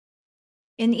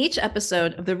In each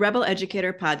episode of the Rebel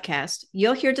Educator podcast,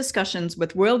 you'll hear discussions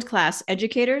with world-class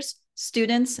educators,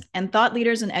 students, and thought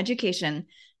leaders in education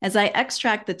as I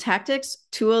extract the tactics,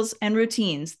 tools, and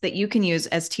routines that you can use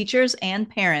as teachers and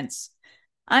parents.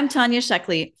 I'm Tanya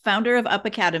Sheckley, founder of Up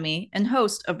Academy and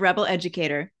host of Rebel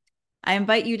Educator. I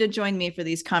invite you to join me for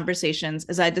these conversations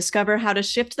as I discover how to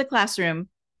shift the classroom,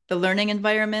 the learning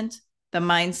environment, the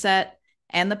mindset,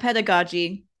 and the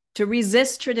pedagogy to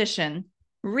resist tradition,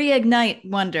 reignite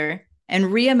wonder, and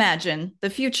reimagine the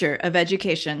future of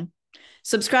education.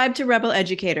 Subscribe to Rebel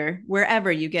Educator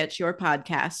wherever you get your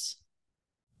podcasts.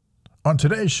 On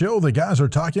today's show, the guys are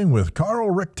talking with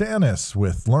Karl Rectanus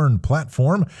with Learn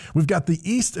Platform. We've got the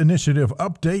East Initiative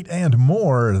update and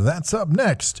more. That's up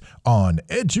next on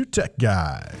EduTech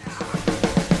Guys.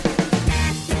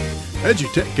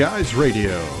 EduTech Guys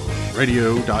Radio,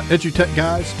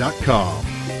 radio.edutechguys.com.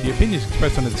 The opinions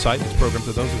expressed under the site and its programs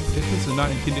are those of participants and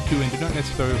not intended to and do not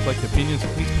necessarily reflect the opinions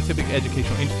of any specific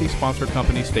educational entity, sponsor,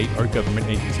 company, state, or government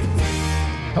agency.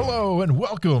 Hello and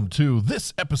welcome to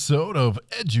this episode of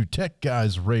EduTech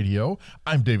Guys Radio.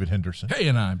 I'm David Henderson. Hey,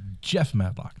 and I'm Jeff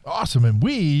Matlock. Awesome, and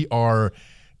we are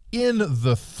in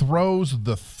the throes,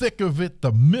 the thick of it,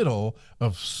 the middle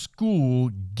of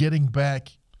school, getting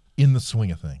back in the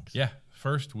swing of things. Yeah,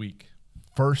 first week.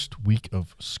 First week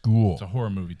of school. It's a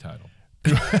horror movie title.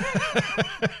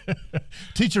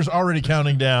 Teachers already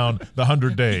counting down the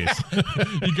 100 days.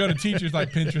 You go to teachers like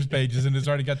Pinterest pages and it's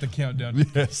already got the countdown.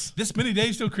 Yes. This many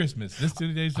days till Christmas. This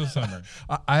many days till summer.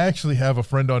 I actually have a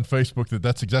friend on Facebook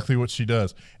that's exactly what she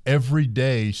does. Every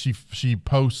day she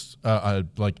posts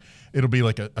like it'll be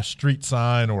like a street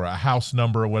sign or a house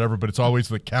number or whatever, but it's always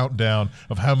the countdown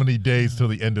of how many days till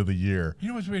the end of the year. You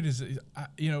know what's weird is,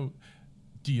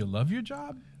 do you love your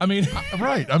job? I mean,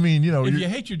 right. I mean, if you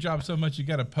hate your job so much, you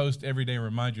got to post every day and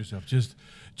remind yourself, just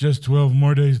 12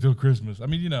 more days till Christmas. I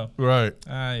mean, Right.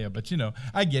 Yeah, but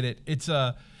I get it. It's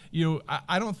I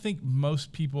don't think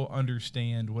most people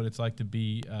understand what it's like to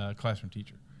be a classroom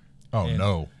teacher. Oh, and,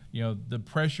 no. The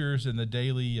pressures and the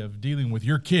daily of dealing with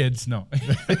your kids. No.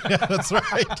 Yeah, that's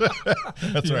right.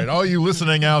 That's right. All you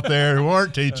listening out there who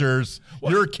aren't teachers,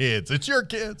 your kids. It's your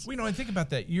kids. And think about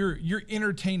that. You're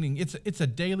entertaining. It's a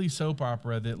daily soap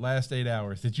opera that lasts 8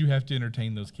 hours that you have to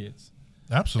entertain those kids.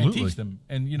 Absolutely. And teach them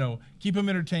and, keep them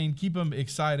entertained, keep them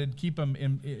excited, keep them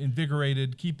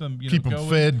invigorated, keep them, keep them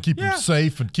fed, and keep them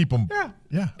safe, and keep them,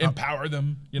 empower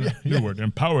them. Your word,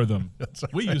 empower them. That's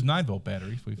right. We use 9-volt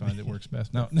batteries. We find it works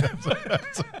best. No.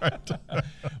 That's right.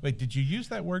 Wait, did you use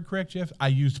that word correct, Jeff? I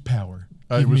used power.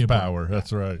 It was power.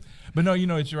 That's right. But no,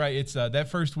 it's right. It's that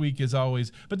first week is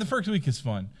always, but the first week is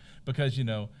fun because,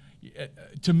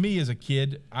 to me as a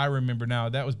kid, I remember now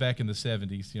that was back in the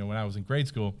 70s, when I was in grade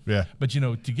school. Yeah. But,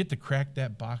 to get to crack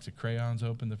that box of crayons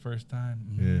open the first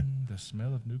time, the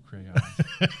smell of new crayons,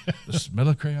 the smell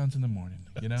of crayons in the morning,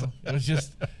 it was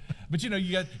just, but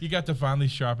you got to finally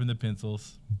sharpen the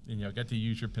pencils and, got to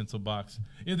use your pencil box.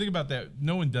 Think about that.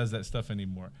 No one does that stuff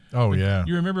anymore. Oh, yeah.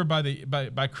 You remember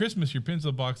by Christmas, your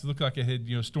pencil box looked like it had,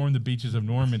 stormed the beaches of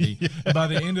Normandy. Yeah. And by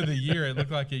the end of the year, it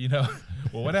looked like it,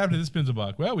 well, what happened to this pencil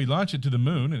box? Well, we launched it to the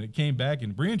moon and it came back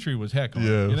and Braintree was heckling.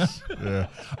 Yes. Yeah.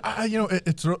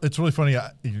 It's really funny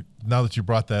now that you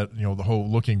brought that, the whole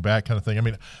looking back kind of thing. I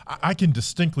mean, I can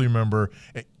distinctly remember,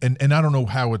 and I don't know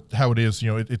how it is,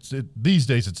 these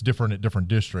days it's different at different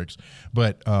districts,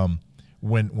 but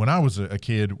when I was a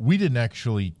kid, we didn't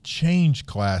actually change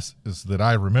classes that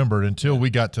I remembered until we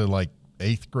got to like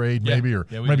 8th grade, maybe, or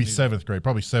maybe 7th grade,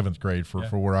 probably 7th grade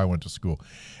for where I went to school.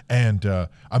 And I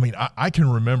mean, I can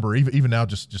remember even now,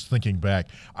 just thinking back,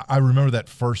 I remember that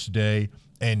first day,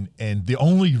 and the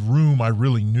only room I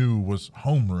really knew was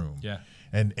homeroom. Yeah.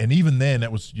 And even then,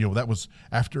 that was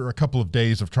after a couple of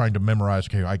days of trying to memorize.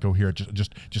 Okay, I go here,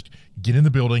 just get in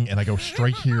the building, and I go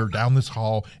straight here down this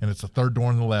hall, and it's the third door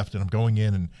on the left, and I'm going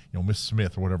in, and Miss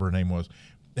Smith or whatever her name was,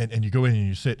 and you go in and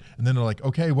you sit, and then they're like,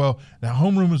 okay, well now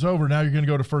homeroom is over. Now you're going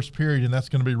to go to first period, and that's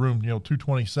going to be room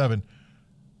 227.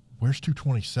 Where's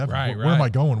 227? Right. Where am I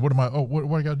going? What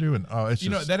I got to do? And it's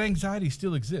just, that anxiety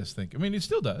still exists. It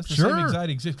still does. The sure. same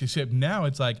anxiety exists, except now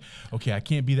it's like, okay, I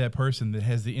can't be that person that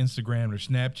has the Instagram or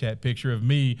Snapchat picture of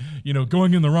me,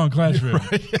 going in the wrong classroom.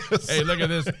 Right, yes. Hey, look at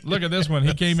this! Look at this one.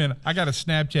 He came in. I got a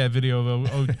Snapchat video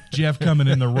of Jeff coming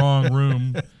in the wrong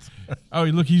room. Oh,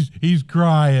 look, he's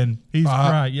crying. He's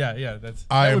crying. Yeah.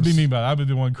 That would be me, but I would be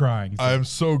the one crying. So. I am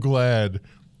so glad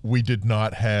we did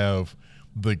not have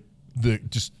the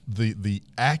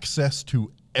access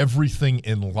to everything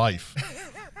in life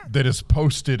that is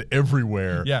posted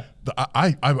everywhere. Yeah.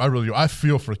 I really do. I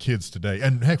feel for kids today,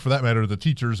 and heck, for that matter, the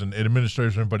teachers and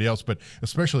administrators and everybody else, but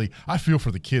especially I feel for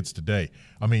the kids today.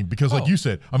 I mean, because like you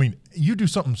said, I mean, you do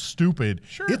something stupid,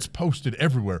 it's posted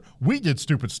everywhere. We did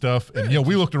stupid stuff, and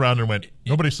we looked around and went,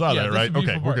 nobody saw that, right?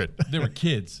 Okay, we're good. They were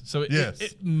kids, so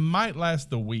it might last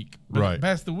the week. But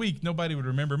past the week, nobody would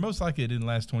remember. Most likely, it didn't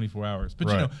last 24 hours.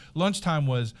 But lunchtime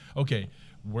was okay.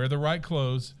 Wear the right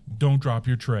clothes. Don't drop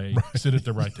your tray. Sit at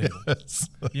the right table.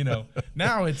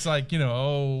 Now it's like, do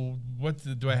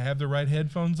I have the right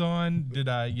headphones on? Did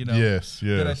I, Yes.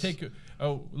 Did I take?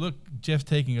 Look, Jeff's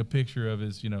taking a picture of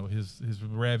his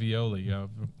ravioli.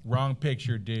 Wrong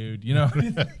picture, dude.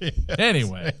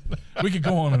 Anyway, we could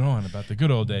go on and on about the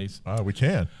good old days. We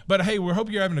can. But hey, we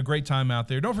hope you're having a great time out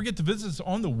there. Don't forget to visit us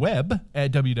on the web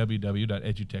at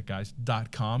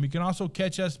www.edutechguys.com. You can also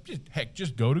catch us.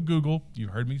 Just go to Google.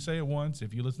 You've heard me say it once.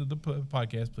 If you listen to the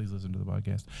podcast, please listen to the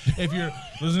podcast. If you're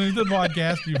listening to the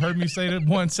podcast, you've heard me say it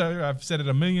once. I've said it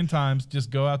a million times.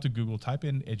 Just go out to Google, type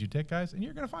in EduTech Guys, and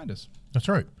you're going to find us. That's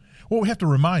right. Well, we have to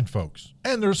remind folks,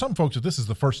 and there are some folks that this is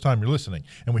the first time you're listening,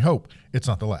 and we hope it's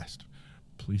not the last.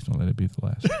 Please don't let it be the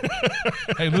last.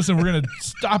 Hey, listen, we're going to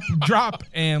stop, drop,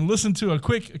 and listen to a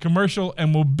quick commercial,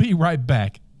 and we'll be right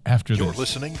back after this. You're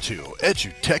listening to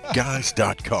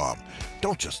edutechguys.com.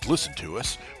 Don't just listen to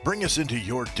us. Bring us into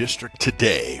your district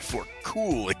today for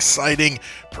cool, exciting,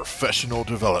 professional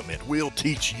development. We'll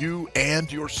teach you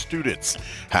and your students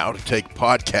how to take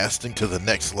podcasting to the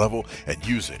next level and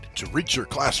use it to reach your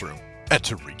classroom and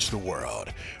to reach the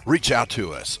world. Reach out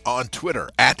to us on Twitter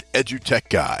at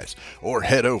EduTechGuys or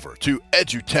head over to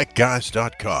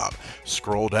edutechguys.com.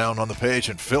 Scroll down on the page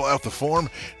and fill out the form,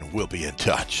 and we'll be in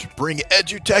touch. Bring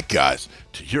EduTech Guys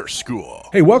to your school.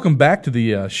 Hey, welcome back to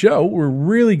the show. We're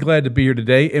really glad to be here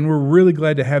today, and we're really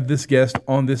glad to have this guest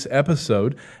on this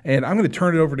episode. And I'm going to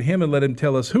turn it over to him and let him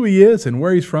tell us who he is and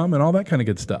where he's from and all that kind of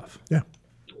good stuff. Yeah.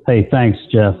 Hey, thanks,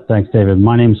 Jeff. Thanks, David.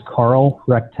 My name's Karl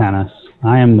Rectanus.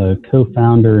 I am the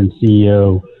co-founder and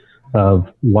CEO of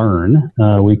Learn.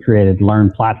 We created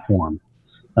Learn Platform.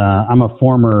 I'm a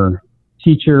former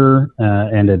teacher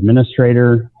and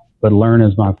administrator, but Learn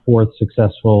is my fourth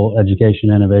successful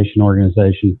education innovation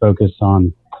organization focused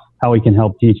on how we can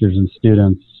help teachers and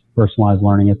students personalize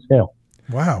learning at scale.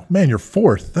 Wow, man, you're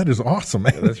fourth. That is awesome,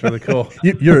 man. Yeah, that's really cool.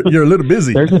 You're a little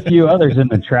busy. There's a few others in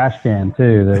the trash can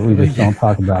too that we just don't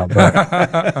talk about.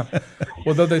 But.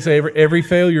 Well, don't they say every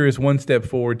failure is one step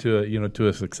forward to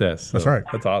a success? So that's right.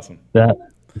 That's awesome. That's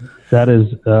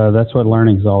what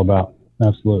learning is all about.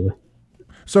 Absolutely.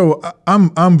 So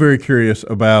I'm very curious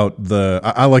about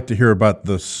I like to hear about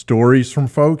the stories from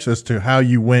folks as to how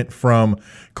you went from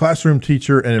classroom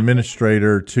teacher and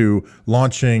administrator to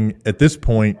launching, at this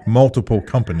point, multiple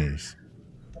companies.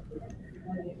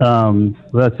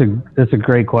 That's a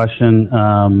great question.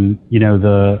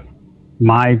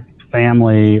 My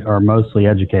family are mostly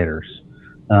educators.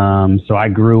 So I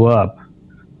grew up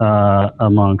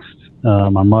amongst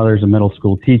my mother's a middle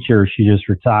school teacher. She just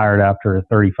retired after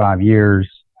 35 years.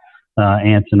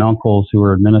 Aunts and uncles who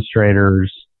were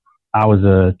administrators. I was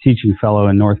a teaching fellow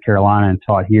in North Carolina and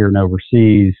taught here and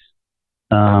overseas.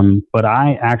 But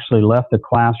I actually left the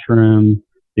classroom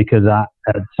because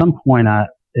at some point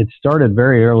it started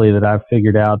very early that I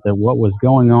figured out that what was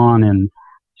going on in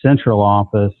central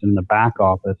office and the back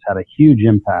office had a huge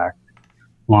impact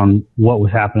on what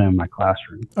was happening in my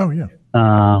classroom. Oh, yeah.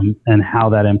 And how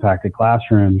that impacted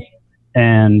classrooms.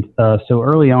 And so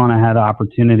early on, I had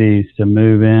opportunities to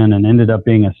move in and ended up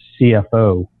being a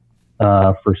CFO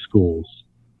for schools.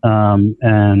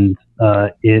 And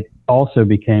it also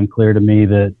became clear to me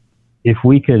that if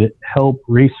we could help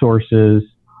resources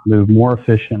move more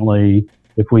efficiently,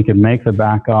 if we could make the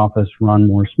back office run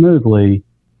more smoothly,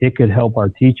 it could help our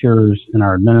teachers and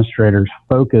our administrators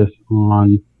focus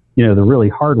on, the really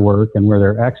hard work and where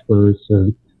they're experts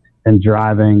and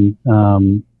driving,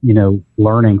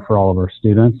 learning for all of our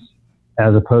students,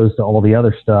 as opposed to all the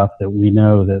other stuff that we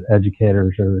know that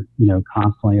educators are,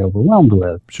 constantly overwhelmed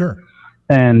with. Sure.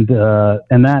 And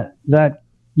that,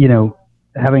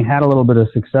 having had a little bit of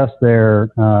success there,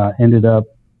 ended up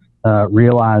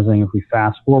realizing if we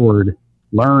fast forward,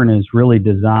 Learn is really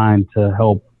designed to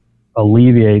help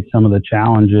alleviate some of the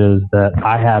challenges that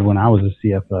I had when I was a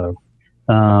CFO.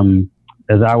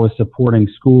 As I was supporting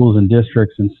schools and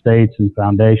districts and states and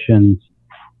foundations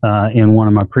in one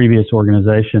of my previous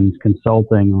organizations,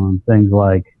 consulting on things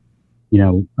like,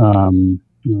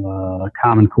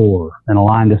 Common Core and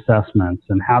aligned assessments,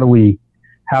 and how do we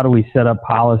set up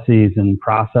policies and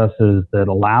processes that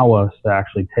allow us to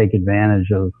actually take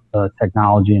advantage of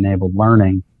technology-enabled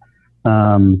learning.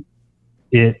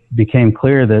 it became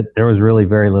clear that there was really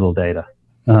very little data.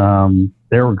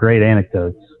 There were great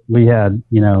anecdotes. We had,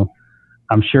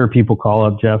 I'm sure people call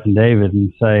up Jeff and David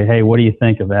and say, hey, what do you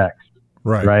think of X?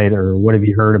 Right. Or what have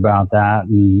you heard about that?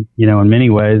 And, in many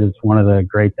ways, it's one of the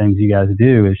great things you guys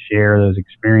do is share those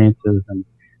experiences and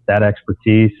that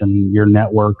expertise and your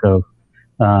network of,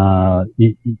 through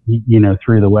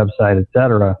the website, et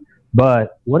cetera.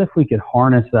 But what if we could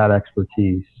harness that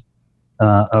expertise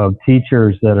of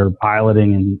teachers that are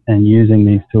piloting and using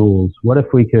these tools? What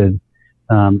if we could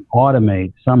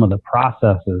automate some of the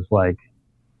processes like,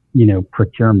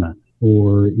 procurement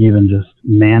or even just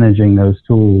managing those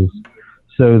tools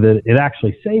so that it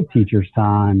actually saved teachers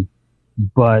time,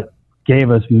 but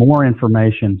gave us more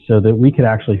information so that we could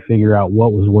actually figure out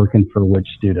what was working for which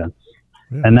students.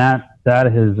 Yeah. And that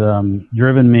has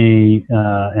driven me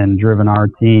and driven our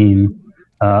team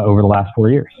over the last 4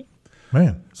 years.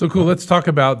 Man, so cool. Let's talk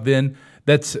about then.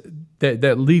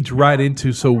 That leads right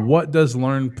into. So, what does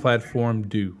Learn Platform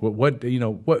do?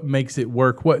 What makes it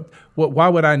work? Why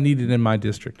would I need it in my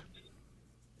district?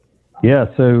 Yeah.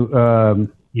 So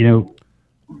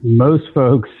most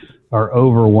folks are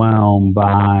overwhelmed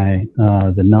by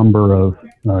the number of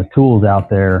tools out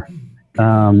there,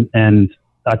 and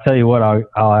I'll tell you what.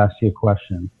 I'll ask you a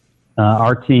question.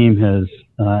 Our team has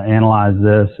analyzed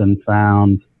this and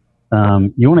found.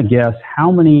 You want to guess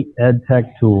how many ed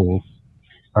tech tools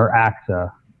are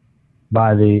accessed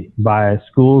by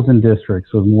schools and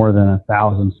districts with more than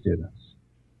 1,000 students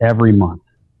every month?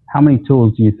 How many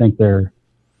tools do you think they're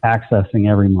accessing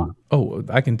every month? Oh,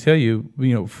 I can tell you,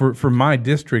 for my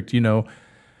district,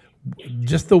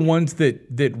 just the ones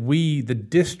that the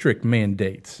district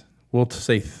mandates, we'll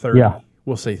say 30. Yeah.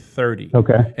 We'll say 30.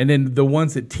 Okay. And then the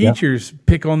ones that teachers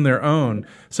pick on their own.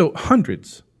 So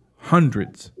hundreds.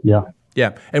 Yeah.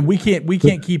 Yeah. And we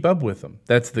can't keep up with them.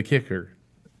 That's the kicker.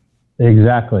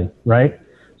 Exactly. Right.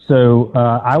 So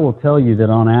I will tell you that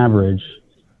on average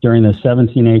during the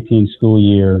 17-18 school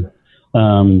year,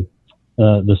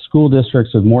 the school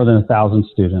districts with more than 1,000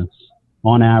 students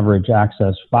on average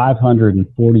access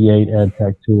 548 ed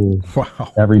tech tools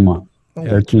every month.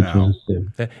 Their teachers and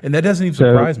students. And that doesn't even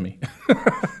surprise me.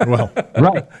 Well,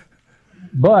 right.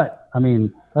 But I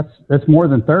mean, that's more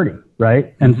than 30,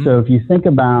 right? And so if you think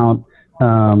about,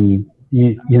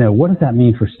 what does that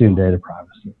mean for student data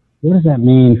privacy? What does that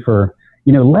mean for,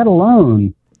 let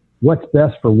alone what's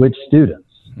best for which students,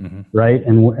 right?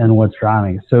 And what's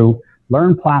driving it. So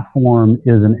Learn Platform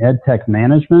is an ed tech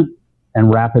management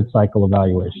and rapid cycle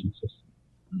evaluation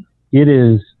system. It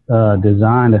is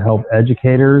designed to help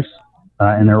educators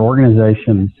and their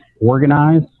organizations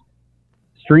organize,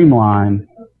 streamline,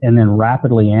 and then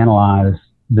rapidly analyze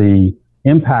the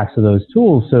impacts of those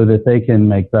tools so that they can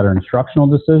make better instructional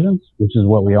decisions, which is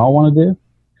what we all want to do,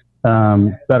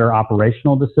 better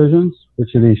operational decisions,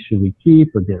 which of these should we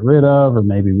keep or get rid of, or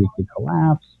maybe we could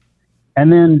collapse,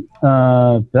 and then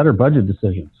better budget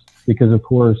decisions, because of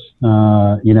course,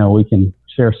 we can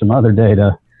share some other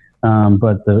data,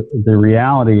 but the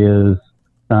reality is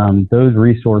those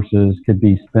resources could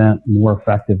be spent more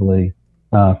effectively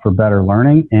for better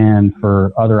learning and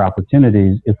for other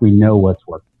opportunities if we know what's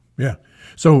working. Yeah.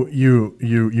 So you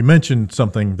mentioned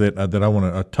something that I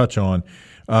want to touch on.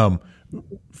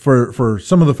 For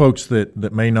some of the folks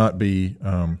that may not be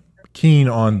keen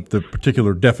on the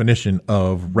particular definition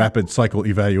of rapid cycle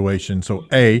evaluation. So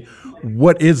A,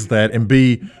 what is that? And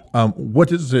B,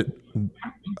 what is it?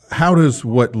 How does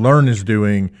what Learn is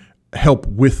doing help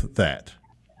with that?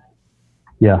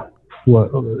 Yeah. Well,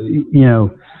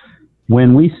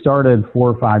 when we started 4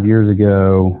 or 5 years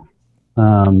ago,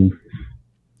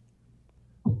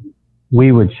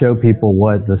 we would show people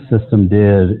what the system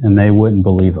did and they wouldn't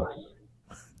believe us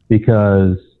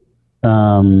because,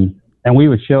 and we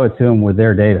would show it to them with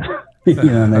their data,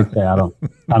 and they'd say, I don't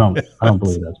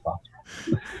believe that's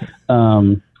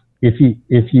possible.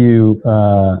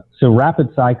 So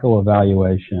rapid cycle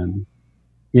evaluation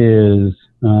is,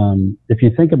 if you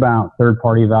think about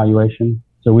third-party evaluation,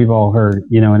 so we've all heard,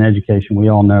 in education, we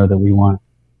all know that we want,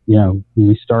 when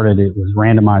we started, it was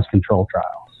randomized control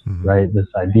trials, right? This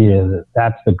idea that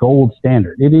that's the gold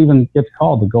standard. It even gets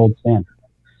called the gold standard.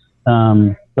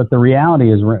 But the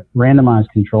reality is randomized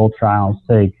control trials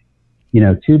take,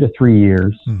 2 to 3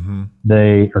 years.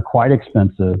 They are quite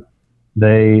expensive.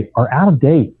 They are out of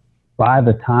date by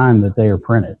the time that they are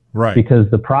printed. Right. Because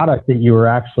the product that you are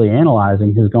actually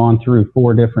analyzing has gone through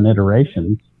 4 different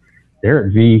iterations. They're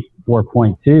at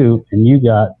V4.2 and you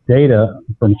got data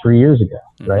from 3 years ago,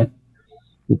 right?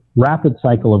 Rapid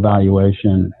cycle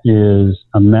evaluation is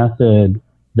a method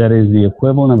that is the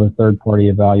equivalent of a third-party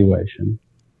evaluation,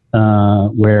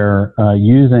 where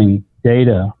using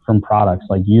data from products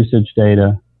like usage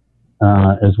data,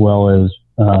 as well as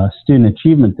student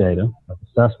achievement data, like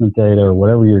assessment data, or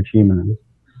whatever your achievement is.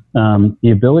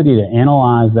 The ability to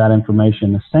analyze that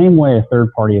information the same way a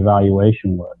third-party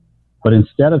evaluation would, but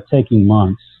instead of taking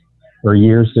months or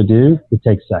years to do, it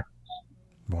takes seconds.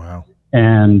 Wow.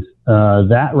 And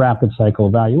that rapid cycle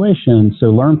evaluation, so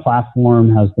Learn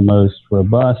Platform has the most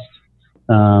robust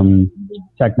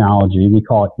technology. We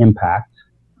call it IMPACT.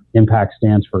 IMPACT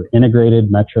stands for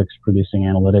Integrated Metrics Producing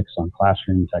Analytics on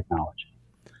Classroom Technology.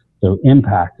 So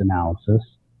IMPACT analysis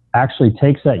actually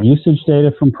takes that usage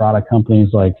data from product companies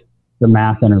like the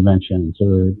math interventions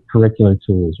or curricular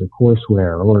tools or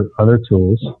courseware or other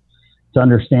tools to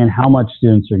understand how much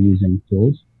students are using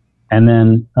tools. And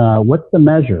then what's the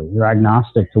measure? You're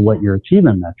agnostic to what your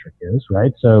achievement metric is,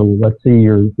 right? So let's say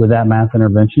with that math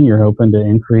intervention, you're hoping to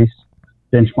increase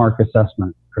benchmark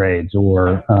assessment grades,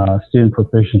 or student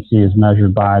proficiency is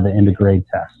measured by the end of grade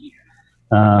test.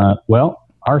 Well,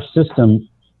 our system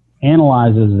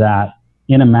analyzes that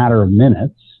in a matter of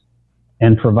minutes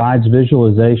and provides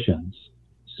visualizations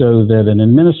so that an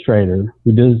administrator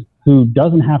who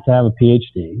doesn't have to have a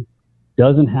PhD,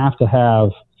 doesn't have to have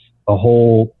a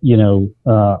whole,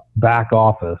 back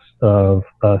office of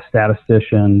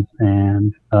statisticians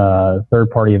and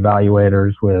third-party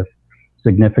evaluators with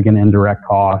significant indirect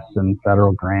costs and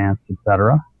federal grants, et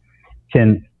cetera,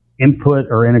 can input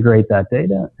or integrate that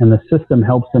data, and the system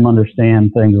helps them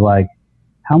understand things like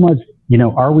how much,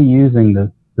 are we using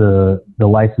the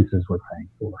licenses we're paying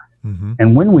for? Mm-hmm.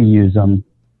 And when we use them,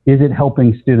 is it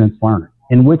helping students learn?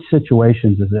 In which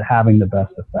situations is it having the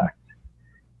best effect?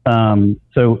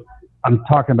 So I'm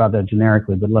talking about that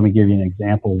generically, but let me give you an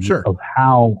example of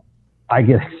how I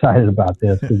get excited about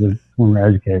this as a former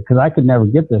educator, because I could never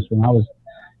get this when I was,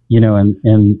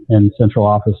 in central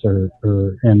office or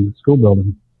in the school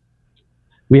building.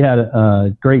 We had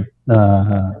a great,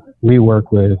 we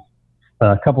work with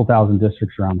a couple thousand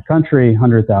districts around the country,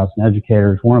 100,000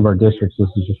 educators. One of our districts, this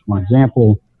is just one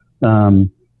example,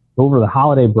 over the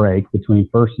holiday break between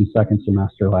first and second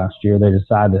semester last year, they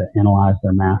decided to analyze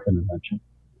their math intervention.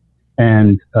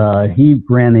 And he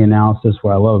ran the analysis.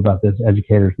 What I love about this,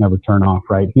 educators never turn off,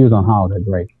 right? He was on holiday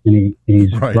break, and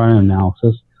he's running an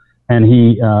analysis. And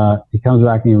he comes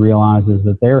back and he realizes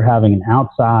that they're having an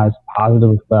outsized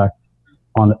positive effect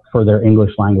for their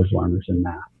English language learners in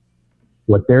math.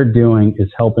 What they're doing is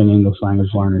helping English language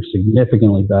learners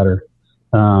significantly better.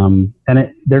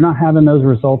 They're not having those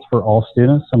results for all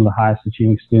students. Some of the highest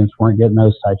achieving students weren't getting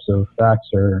those types of effects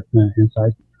or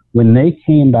insights. When they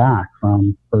came back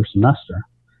from first semester,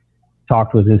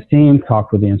 talked with his team,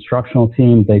 talked with the instructional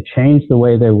team, they changed the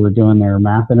way they were doing their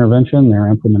math intervention, their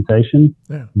implementation.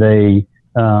 Yeah. They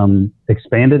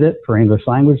expanded it for English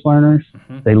language learners.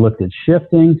 Mm-hmm. They looked at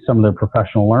shifting some of their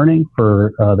professional learning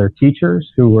for their teachers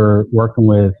who were working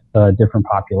with different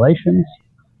populations.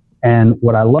 And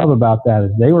what I love about that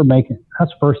is they were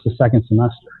that's first to second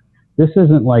semester. This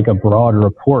isn't like a broad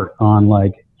report on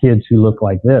like kids who look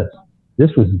like this.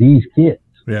 This was these kids.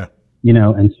 Yeah.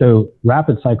 And so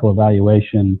rapid cycle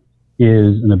evaluation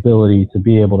is an ability to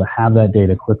be able to have that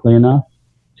data quickly enough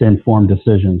to inform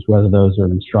decisions, whether those are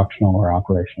instructional or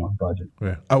operational or budget.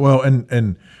 Yeah. Well,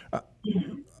 and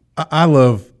I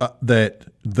love that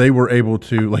they were able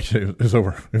to, like, it was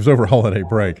over holiday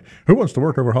break. Who wants to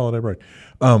work over holiday break?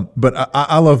 But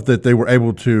I love that they were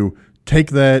able to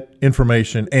take that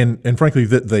information and frankly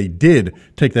that they did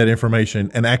take that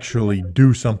information and actually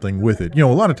do something with it. A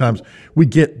lot of times we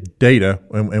get data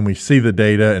and we see the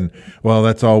data and, well,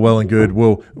 that's all well and good.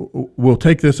 We'll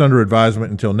take this under advisement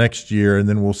until next year and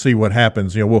then we'll see what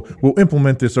happens. We'll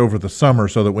implement this over the summer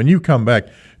so that when you come back,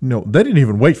 they didn't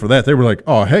even wait for that. They were like,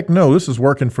 oh, heck no, this is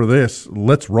working for this.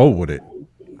 Let's roll with it.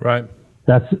 Right.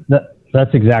 That's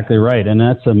exactly right. And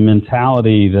that's a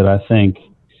mentality that I think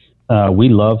we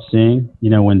love seeing,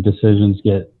 when decisions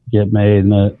get made.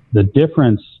 And the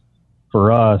difference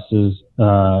for us is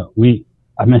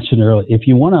I mentioned earlier, if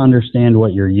you want to understand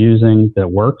what you're using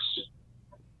that works,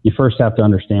 you first have to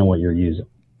understand what you're using.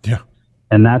 Yeah.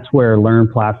 And that's where Learn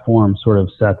Platform sort of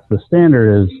sets the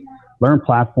standard. Is Learn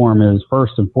Platform is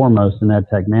first and foremost an ed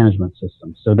tech management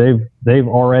system. So they've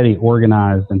already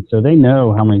organized, and so they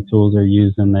know how many tools they're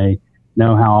using. They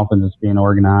know how often it's being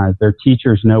organized. Their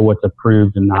teachers know what's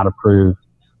approved and not approved,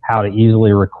 how to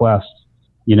easily request,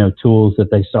 tools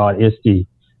that they saw at ISTE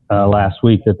last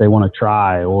week that they want to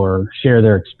try, or share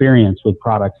their experience with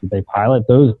products that they pilot.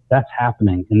 That's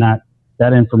happening, and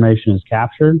that information is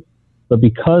captured. But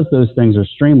because those things are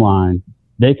streamlined,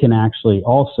 they can actually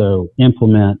also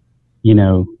implement,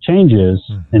 changes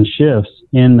and shifts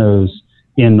in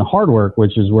in the hard work,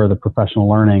 which is where the professional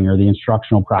learning or the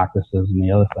instructional practices and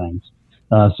the other things.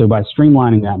 So by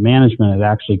streamlining that management, it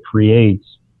actually creates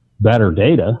better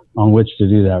data on which to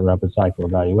do that rapid cycle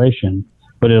evaluation,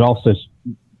 but it also,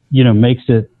 makes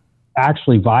it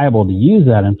actually viable to use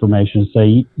that information and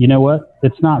say, you know what,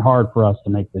 it's not hard for us to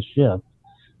make this shift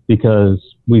because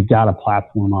we've got a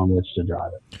platform on which to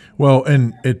drive it. Well,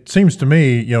 and it seems to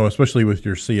me, especially with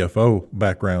your CFO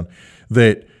background,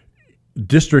 that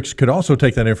districts could also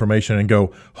take that information and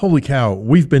go, holy cow,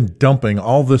 we've been dumping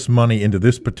all this money into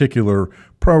this particular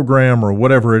program or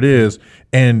whatever it is,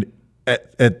 and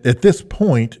at this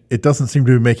point, it doesn't seem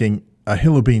to be making a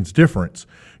hill of beans difference,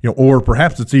 or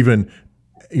perhaps it's even,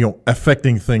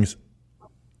 affecting things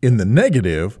in the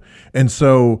negative. And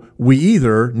so we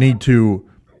either need to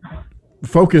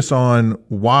focus on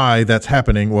why that's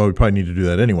happening. Well, we probably need to do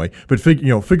that anyway, but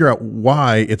figure out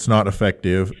why it's not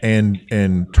effective and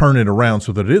turn it around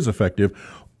so that it is effective,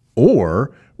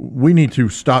 or we need to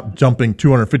stop dumping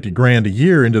 $250,000 a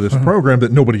year into this program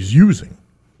that nobody's using.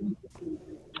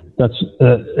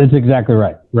 It's exactly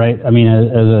right. Right. I mean,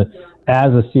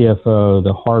 as a CFO,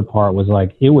 the hard part was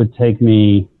like, it would take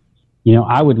me,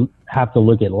 I would have to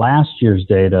look at last year's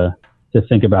data to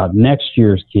think about next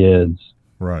year's kids,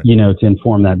 right? To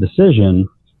inform that decision.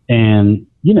 And,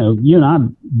 you and I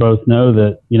both know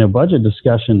that, budget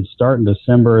discussions start in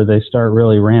December. They start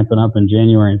really ramping up in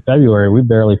January and February. We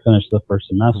barely finished the first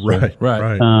semester.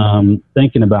 Right.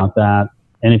 Thinking about that.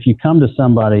 And if you come to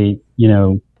somebody,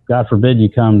 God forbid you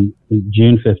come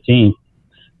June 15th,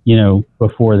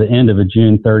 before the end of a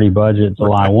June 30 budget,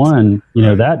 July 1,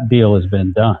 that deal has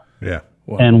been done. Yeah.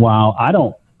 Wow. And while I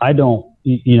don't,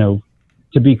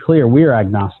 to be clear, we're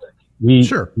agnostic.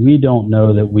 We don't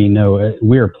know that we know it.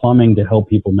 We're plumbing to help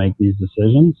people make these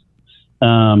decisions.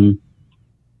 But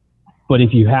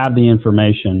if you have the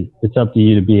information, it's up to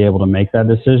you to be able to make that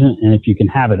decision. And if you can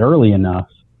have it early enough,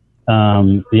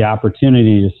 the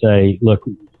opportunity to say, look,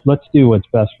 let's do what's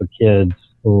best for kids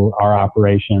or our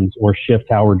operations, or shift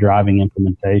how we're driving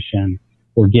implementation,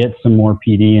 or get some more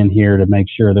PD in here to make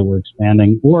sure that we're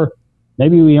expanding. Or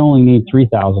maybe we only need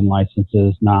 3,000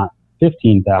 licenses, not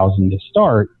 15,000 to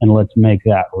start, and let's make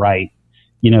that right.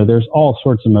 There's all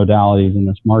sorts of modalities in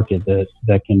this market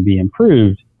that can be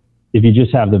improved if you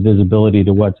just have the visibility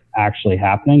to what's actually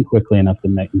happening quickly enough to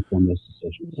make informed those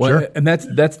decisions. Well, and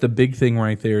that's the big thing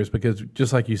right there, is because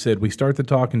just like you said, we start the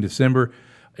talk in December.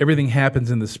 Everything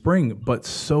happens in the spring, but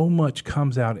so much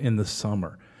comes out in the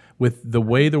summer. With the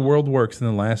way the world works in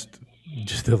the last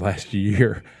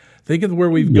year, think of where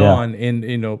we've gone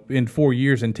in 4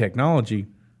 years in technology.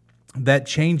 That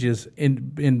changes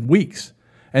in weeks.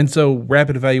 And so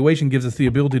rapid evaluation gives us the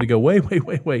ability to go, wait.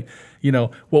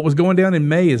 What was going down in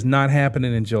May is not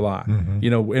happening in July.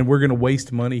 Mm-hmm. And we're going to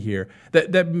waste money here.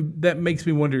 That makes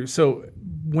me wonder. So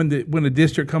when a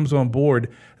district comes on board,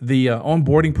 the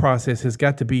onboarding process has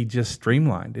got to be just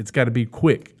streamlined. It's got to be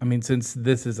quick. I mean, since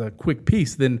this is a quick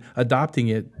piece, then adopting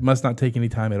it must not take any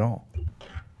time at all.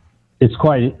 It's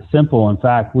quite simple. In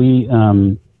fact,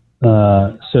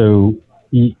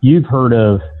 you've heard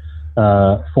of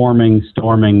forming,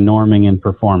 storming, norming, and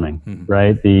performing,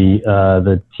 right?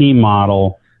 The team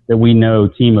model that we know,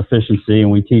 team efficiency,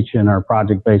 and we teach in our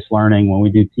project-based learning. When we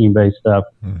do team-based stuff,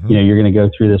 you're going to go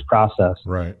through this process.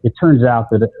 Right. It turns out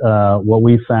that what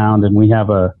we found, and we have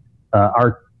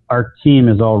our team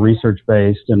is all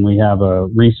research-based, and we have a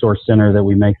resource center that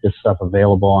we make this stuff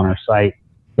available on our site.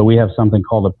 So we have something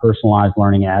called a personalized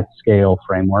learning at scale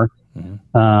framework.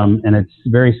 And it's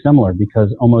very similar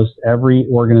because almost every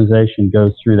organization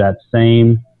goes through that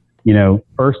same,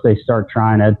 first they start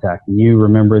trying EdTech. And you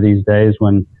remember these days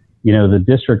when, the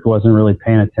district wasn't really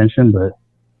paying attention, but,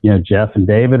 Jeff and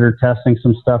David are testing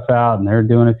some stuff out and they're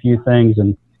doing a few things.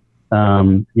 And,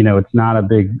 it's not a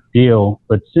big deal.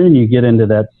 But soon you get into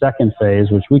that second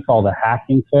phase, which we call the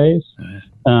hacking phase.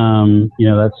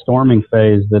 That storming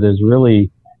phase that is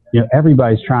really,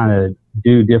 everybody's trying to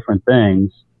do different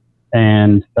things.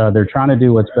 And they're trying to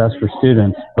do what's best for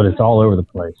students, but it's all over the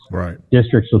place. Right.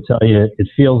 Districts will tell you it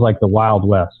feels like the Wild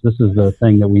West. This is the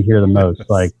thing that we hear the most.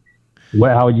 Like,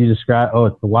 how would you describe? Oh,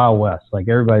 it's the Wild West. Like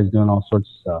everybody's doing all sorts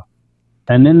of stuff.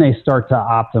 And then they start to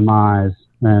optimize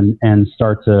and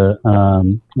start to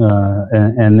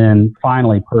and then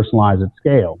finally personalize at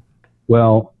scale.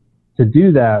 Well, to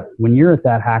do that, when you're at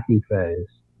that hacking phase,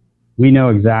 we know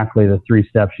exactly the 3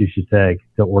 steps you should take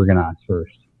to organize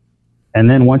first. And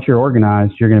then once you're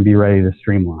organized, you're going to be ready to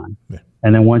streamline. Yeah.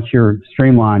 And then once you're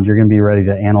streamlined, you're going to be ready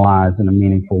to analyze in a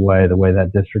meaningful way, the way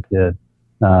that district did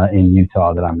in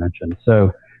Utah that I mentioned.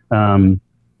 So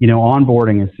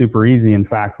onboarding is super easy. In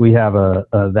fact, we have a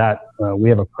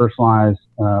personalized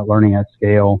learning at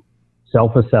scale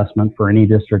self-assessment for any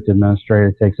district administrator.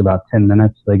 It takes about 10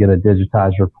 minutes. They get a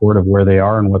digitized report of where they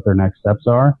are and what their next steps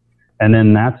are. And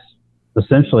then that's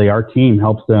essentially our team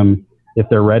helps them, if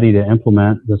they're ready to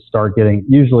implement, to start getting,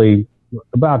 usually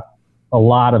about a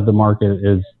lot of the market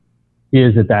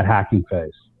is at that hacking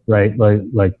phase, right?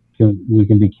 Like we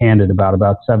can be candid about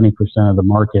 70% of the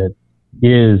market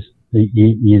is,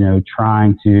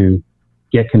 trying to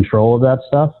get control of that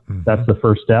stuff. Mm-hmm. That's the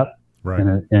first step.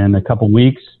 Right. In a couple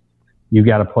weeks, you've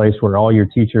got a place where all your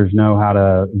teachers know how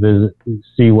to visit,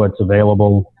 see what's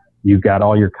available. You've got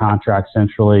all your contracts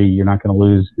centrally. You're not going to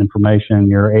lose information.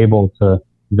 You're able to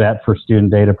vet for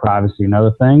student data privacy and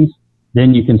other things.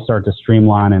 Then you can start to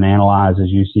streamline and analyze as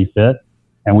you see fit.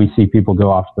 And we see people go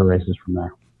off to the races from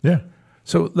there. Yeah.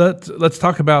 So let's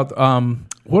talk about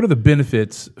what are the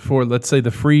benefits for, let's say,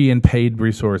 the free and paid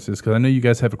resources? Because I know you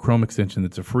guys have a Chrome extension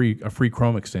that's a free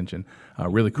Chrome extension.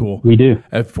 Really cool. We do.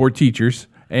 For teachers.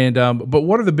 And but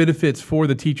what are the benefits for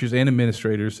the teachers and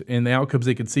administrators and the outcomes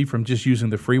they can see from just using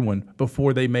the free one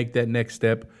before they make that next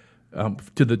step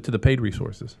to the paid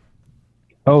resources?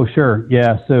 Oh, sure.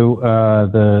 Yeah. So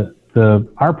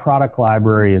our product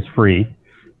library is free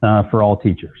for all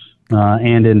teachers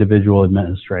and individual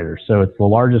administrators. So it's the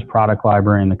largest product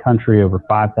library in the country, over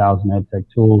 5,000 EdTech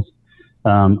tools.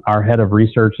 Our head of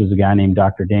research is a guy named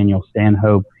Dr. Daniel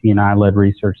Stanhope. He and I led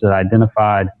research that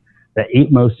identified the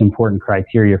 8 most important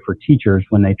criteria for teachers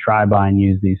when they try, buy, and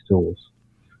use these tools.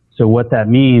 So what that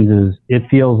means is it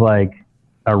feels like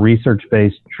a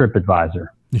research-based TripAdvisor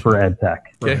for EdTech.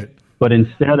 Okay. But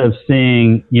instead of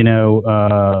seeing,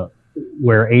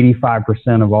 where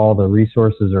 85% of all the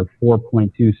resources are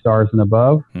 4.2 stars and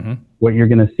above, mm-hmm. what you're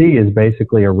going to see is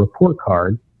basically a report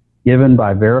card given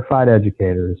by verified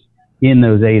educators in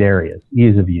those 8 areas: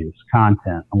 ease of use,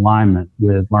 content, alignment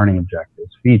with learning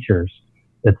objectives, features,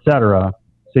 etc.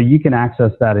 So you can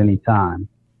access that anytime.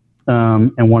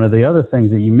 And one of the other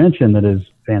things that you mentioned that is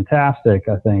fantastic,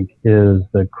 I think, is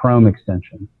the Chrome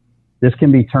extension. This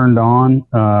can be turned on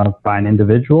by an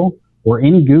individual, or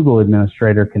any Google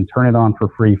administrator can turn it on for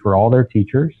free for all their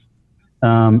teachers.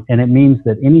 And it means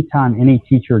that anytime any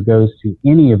teacher goes to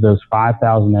any of those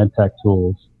 5,000 EdTech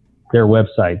tools, their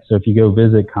website. So if you go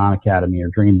visit Khan Academy or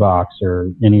Dreambox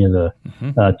or any of the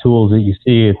tools that you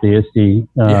see at the ISTE,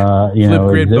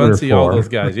 Flipgrid, Bunsy, for, all those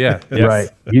guys, yeah. Yes. Right.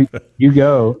 You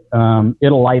go,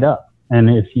 it'll light up. And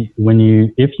if you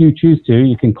choose to,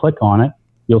 you can click on it.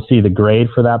 You'll see the grade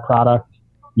for that product.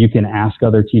 You can ask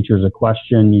other teachers a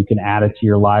question. You can add it to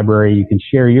your library. You can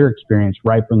share your experience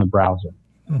right from the browser.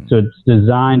 Mm-hmm. So it's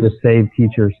designed to save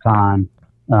teachers time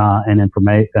and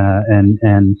information,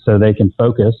 and so they can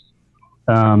focus.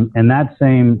 And that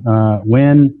same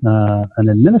when an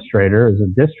administrator as a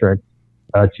district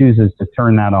chooses to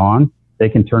turn that on, they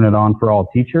can turn it on for all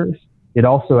teachers. It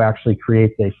also actually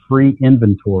creates a free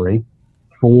inventory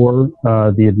for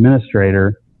the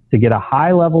administrator to get a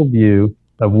high-level view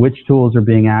of which tools are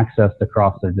being accessed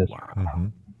across their district. Mm-hmm.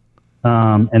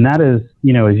 And that is,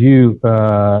 as you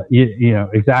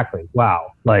exactly,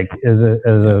 wow. Like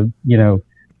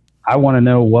I want to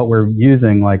know what we're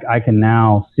using. Like I can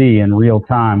now see in real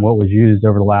time what was used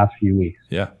over the last few weeks.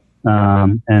 Yeah.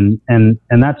 And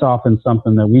that's often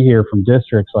something that we hear from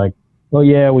districts like, well,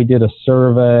 yeah, we did a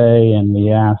survey and we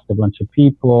asked a bunch of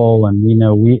people and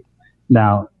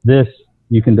now this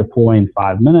you can deploy in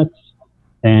 5 minutes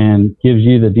and gives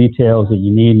you the details that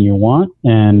you need and you want.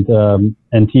 And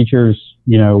teachers,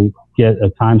 get a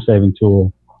time-saving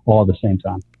tool all at the same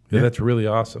time. Yeah, that's really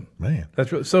awesome. Man.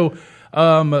 So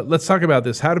let's talk about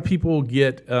this. How do people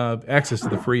get access to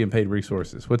the free and paid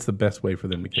resources? What's the best way for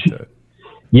them to get to it?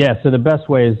 Yeah, so the best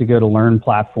way is to go to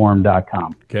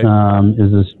learnplatform.com. Okay.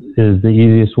 Is the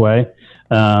easiest way.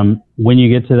 When you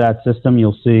get to that system,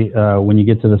 you'll see when you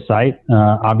get to the site,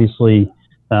 obviously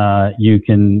you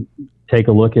can take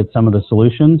a look at some of the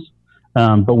solutions,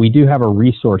 but we do have a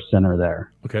resource center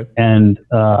there. Okay. And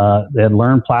at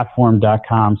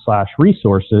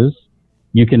learnplatform.com/resources,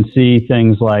 you can see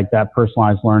things like that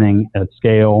personalized learning at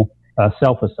scale,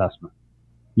 self-assessment.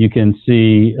 You can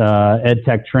see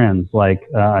EdTech trends, like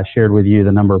I shared with you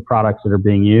the number of products that are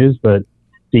being used, but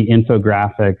the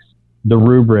infographics, the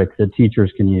rubric that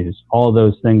teachers can use. All of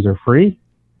those things are free.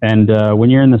 And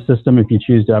when you're in the system, if you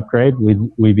choose to upgrade,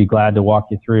 we'd be glad to walk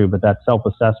you through. But that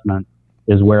self-assessment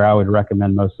is where I would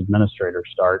recommend most administrators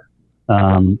start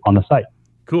on the site.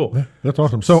 Cool. Yeah, that's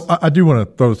awesome. So I do want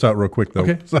to throw this out real quick, though.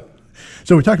 Okay.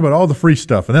 So we talked about all the free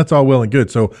stuff, and that's all well and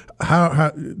good. So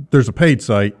how there's a paid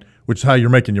site. which is how you're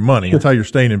making your money. It's how you're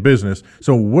staying in business.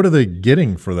 So what are they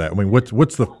getting for that? I mean,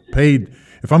 what's the paid?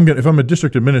 If I'm a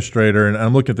district administrator and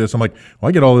I'm looking at this, I'm like, well,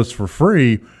 I get all this for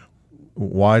free.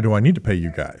 Why do I need to pay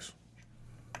you guys?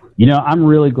 I'm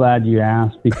really glad you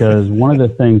asked, because one of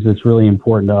the things that's really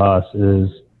important to us is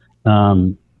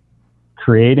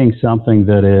creating something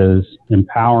that is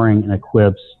empowering and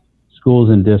equips schools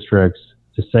and districts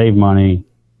to save money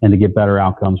and to get better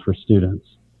outcomes for students.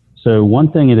 So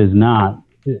one thing it is not,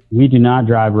 we do not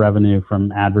drive revenue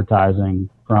from advertising,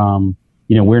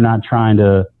 we're not trying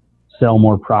to sell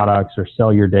more products or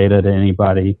sell your data to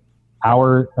anybody.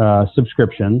 Our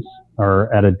subscriptions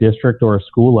are at a district or a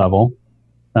school level.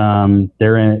 They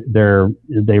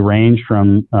range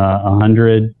from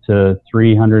 $100 to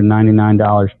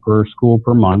 $399 per school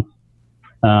per month,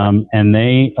 and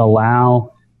they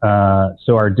allow.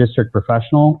 So our district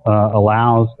professional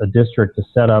allows a district to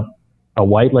set up a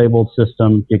white labeled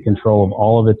system, get control of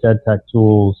all of its ed tech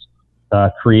tools,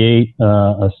 create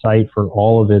a site for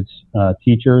all of its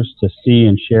teachers to see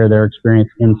and share their experience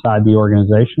inside the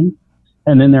organization,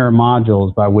 and then there are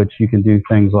modules by which you can do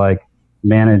things like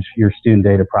manage your student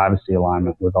data privacy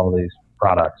alignment with all these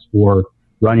products, or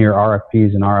run your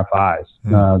RFPs and RFIs,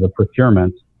 the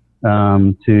procurement,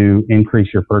 to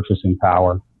increase your purchasing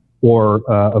power, or,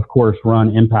 of course,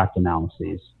 run impact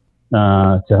analyses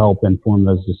to help inform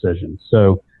those decisions.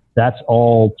 So that's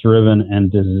all driven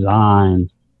and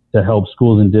designed to help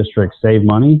schools and districts save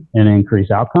money and increase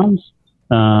outcomes,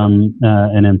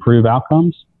 and improve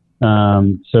outcomes.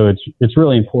 So it's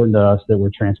really important to us that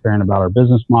we're transparent about our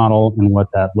business model and what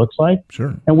that looks like.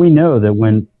 Sure. And we know that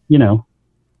when,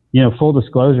 full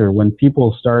disclosure, when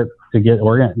people start to get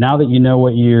organized, now that you know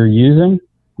what you're using,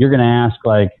 you're going to ask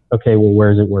like, okay, well,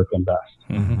 where's it working best?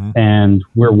 Mm-hmm. And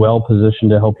we're well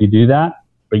positioned to help you do that,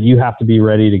 but you have to be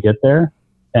ready to get there.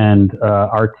 And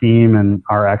our team and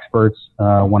our experts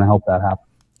want to help that happen.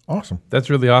 Awesome. That's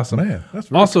really awesome. Man,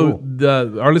 that's really also,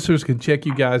 cool. Our listeners can check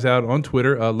you guys out on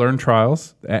Twitter, Learn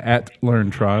Trials, at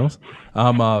Learn Trials.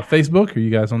 Facebook, are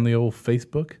you guys on the old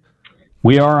Facebook?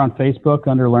 We are on Facebook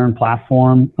under Learn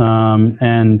Platform.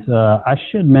 And I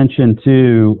should mention,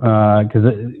 too,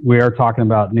 because we are talking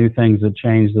about new things that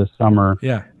changed this summer.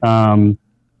 Yeah.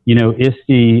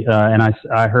 ISTE, and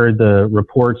I heard the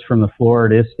reports from the floor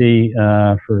at ISTE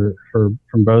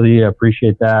from both of you. I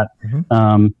appreciate that.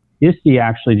 Mm-hmm. ISTE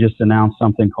actually just announced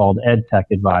something called Ed Tech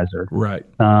Advisor. Right.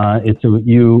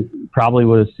 You probably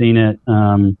would have seen it.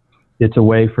 It's a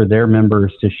way for their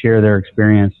members to share their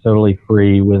experience totally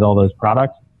free with all those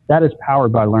products. That is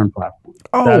powered by Learn Platform.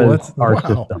 That's our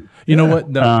system. You know what?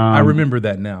 No, I remember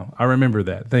that now. I remember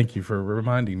that. Thank you for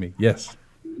reminding me. Yes.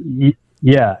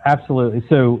 Yeah, absolutely.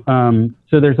 So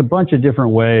there's a bunch of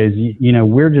different ways.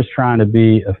 We're just trying to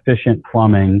be efficient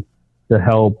plumbing to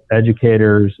help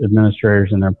educators,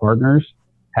 administrators, and their partners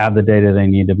have the data they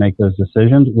need to make those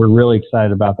decisions. We're really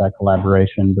excited about that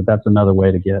collaboration, but that's another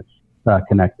way to get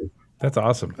connected. That's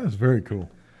awesome. That's very cool.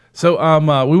 So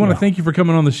we want to thank you for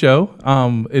coming on the show.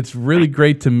 It's really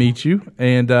great to meet you,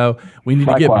 and we need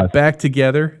to get back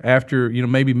together after,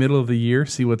 maybe middle of the year,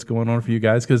 see what's going on for you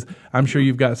guys, because I'm sure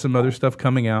you've got some other stuff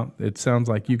coming out. It sounds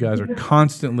like you guys are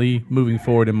constantly moving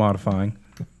forward and modifying.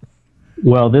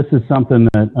 Well, this is something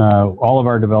that all of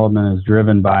our development is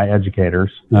driven by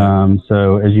educators.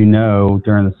 So as you know,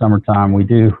 during the summertime, we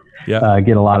do get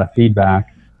a lot of feedback.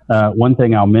 One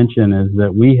thing I'll mention is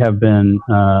that we have been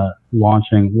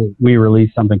we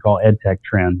released something called EdTech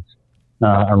Trends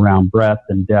around breadth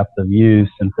and depth of use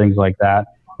and things like that.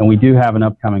 And we do have an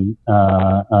upcoming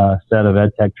set of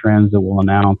EdTech Trends that we'll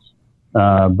announce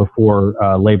before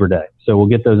Labor Day. So we'll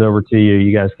get those over to you.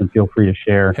 You guys can feel free to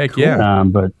share. Heck yeah.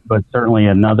 But certainly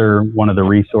another one of the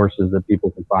resources that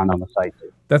people can find on the site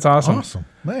too. That's awesome. Awesome,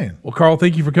 man. Well, Karl,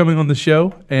 thank you for coming on the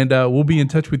show, and we'll be in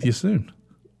touch with you soon.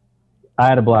 I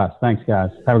had a blast. Thanks,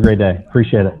 guys. Have a great day.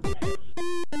 Appreciate it.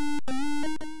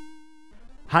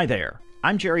 Hi there.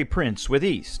 I'm Jerry Prince with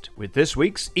East with this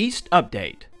week's East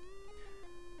Update.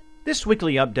 This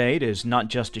weekly update is not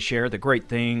just to share the great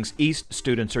things East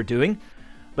students are doing,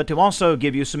 but to also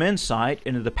give you some insight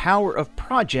into the power of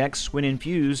projects when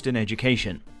infused in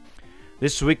education.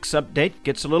 This week's update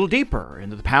gets a little deeper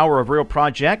into the power of real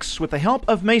projects with the help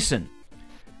of Mason.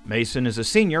 Mason is a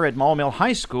senior at Maumelle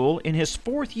High School in his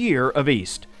 4th year of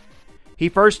East. He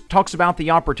first talks about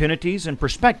the opportunities and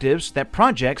perspectives that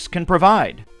projects can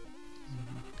provide.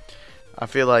 I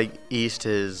feel like East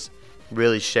has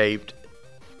really shaped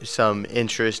some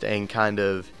interest and kind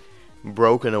of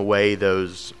broken away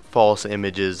those false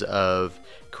images of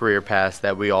career paths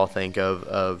that we all think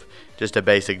of just a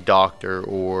basic doctor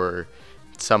or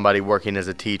somebody working as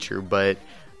a teacher. But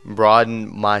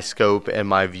broaden my scope and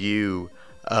my view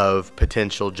of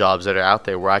potential jobs that are out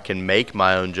there, where I can make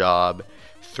my own job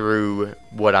through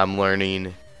what I'm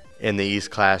learning in the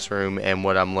East classroom and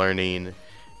what I'm learning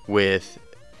with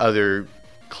other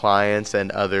clients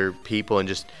and other people, and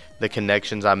just the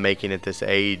connections I'm making at this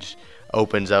age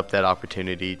opens up that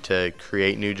opportunity to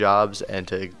create new jobs and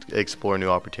to explore new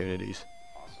opportunities.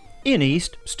 In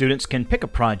East, students can pick a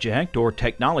project or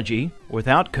technology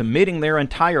without committing their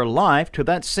entire life to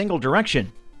that single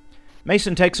direction.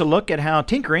 Mason takes a look at how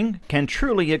tinkering can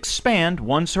truly expand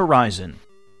one's horizon.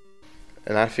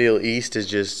 And I feel East is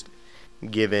just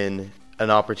given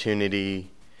an opportunity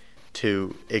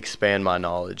to expand my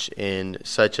knowledge in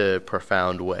such a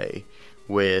profound way,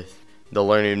 with the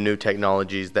learning of new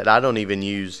technologies that I don't even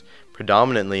use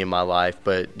predominantly in my life,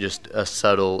 but just a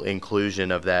subtle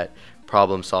inclusion of that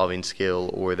problem-solving skill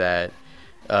or that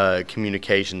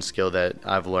communication skill that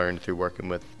I've learned through working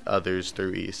with others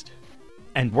through East.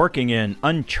 And working in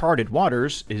uncharted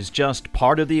waters is just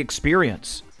part of the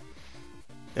experience.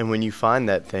 And when you find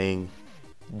that thing,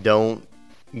 don't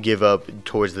give up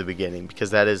towards the beginning,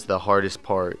 because that is the hardest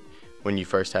part when you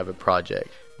first have a project,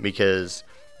 because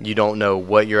you don't know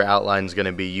what your outline is going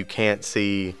to be. You can't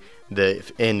see the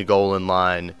end goal in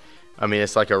line. I mean,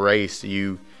 it's like a race.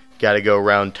 You got to go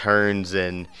around turns,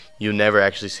 and you'll never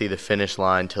actually see the finish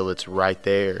line till it's right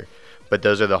there. But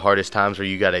those are the hardest times, where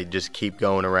you got to just keep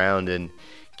going around and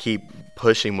keep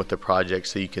pushing with the project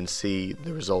so you can see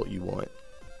the result you want.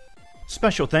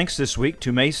 Special thanks this week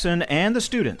to Mason and the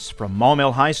students from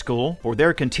Maumelle High School for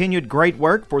their continued great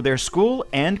work for their school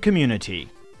and community.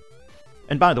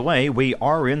 And by the way, we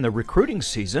are in the recruiting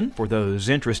season for those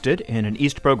interested in an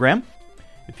East program.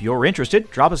 If you're interested,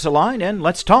 drop us a line and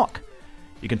let's talk.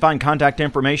 You can find contact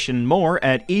information more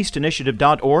at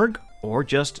eastinitiative.org or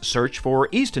just search for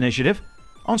East Initiative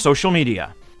on social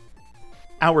media.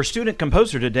 Our student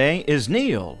composer today is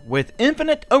Neil with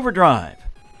Infinite Overdrive.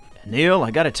 Neil, I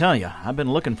gotta tell you, I've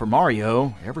been looking for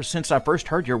Mario ever since I first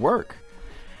heard your work.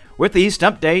 With the East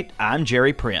Update, I'm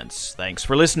Jerry Prince. Thanks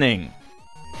for listening.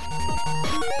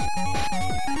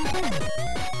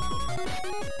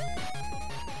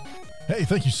 Hey,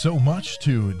 thank you so much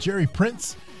to Jerry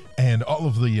Prince and all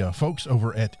of the folks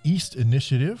over at East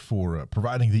Initiative for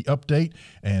providing the update,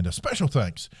 and a special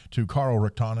thanks to Karl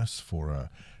Rectanus for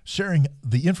sharing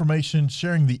the information,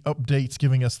 sharing the updates,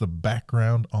 giving us the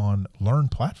background on Learn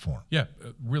Platform. Yeah,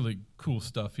 really cool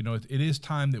stuff. You know, it is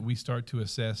time that we start to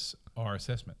assess our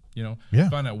assessment, you know,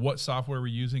 find out what software we're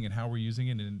using and how we're using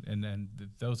it. And then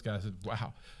those guys,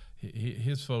 wow,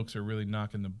 his folks are really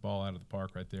knocking the ball out of the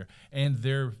park right there. And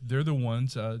they're the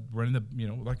ones running the, you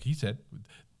know, like he said,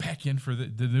 back in for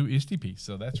the new ISTE piece.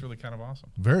 So that's really kind of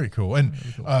awesome. Very cool. And,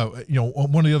 you know,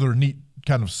 one of the other neat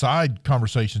kind of side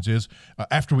conversations is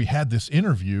after we had this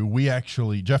interview,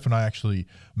 Jeff and I actually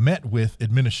met with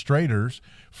administrators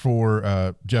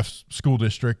for Jeff's school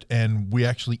district, and we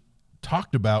actually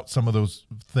talked about some of those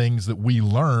things that we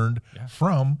learned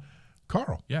from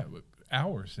Karl. Yeah,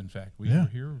 hours, in fact. We were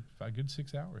here for a good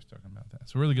 6 hours talking about that.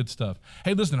 So really good stuff.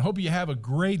 Hey, listen, I hope you have a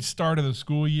great start of the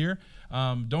school year.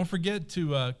 Don't forget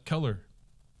to color.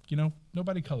 You know,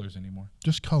 nobody colors anymore.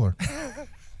 Just color.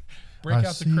 Break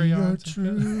out the crayons.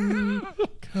 True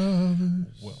colors.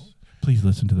 Well, please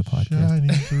listen to the podcast. Shining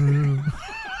through.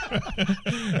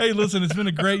 Hey, listen, it's been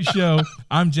a great show.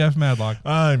 I'm Jeff Madlock.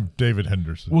 I'm David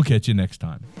Henderson. We'll catch you next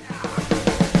time.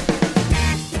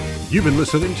 You've been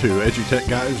listening to EduTech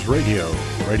Guys Radio,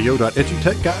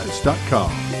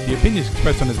 radio.edutechguys.com. The opinions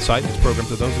expressed on this site and its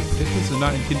programs are those of participants and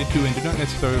not intended to and do not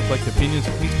necessarily reflect the opinions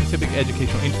of any specific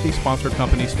educational entity, sponsor,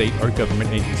 company, state, or government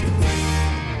agency.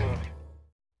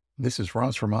 This is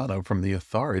Ross Romano from The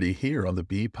Authority here on the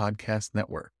B Podcast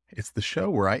Network. It's the show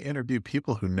where I interview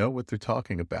people who know what they're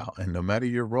talking about, and no matter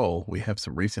your role, we have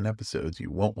some recent episodes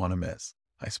you won't want to miss.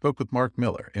 I spoke with Mark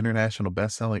Miller, international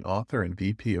best-selling author and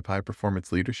VP of High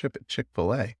Performance Leadership at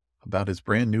Chick-fil-A, about his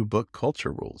brand new book,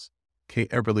 Culture Rules. Kate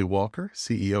Eberly Walker,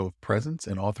 CEO of Presence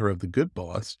and author of The Good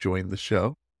Boss, joined the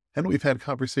show, and we've had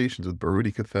conversations with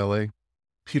Baruti Cathele,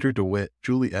 Peter DeWitt,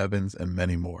 Julie Evans, and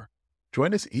many more.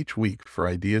 Join us each week for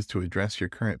ideas to address your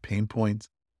current pain points,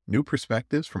 new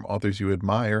perspectives from authors you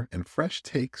admire, and fresh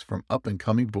takes from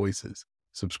up-and-coming voices.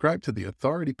 Subscribe to the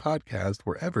Authority Podcast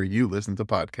wherever you listen to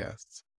podcasts.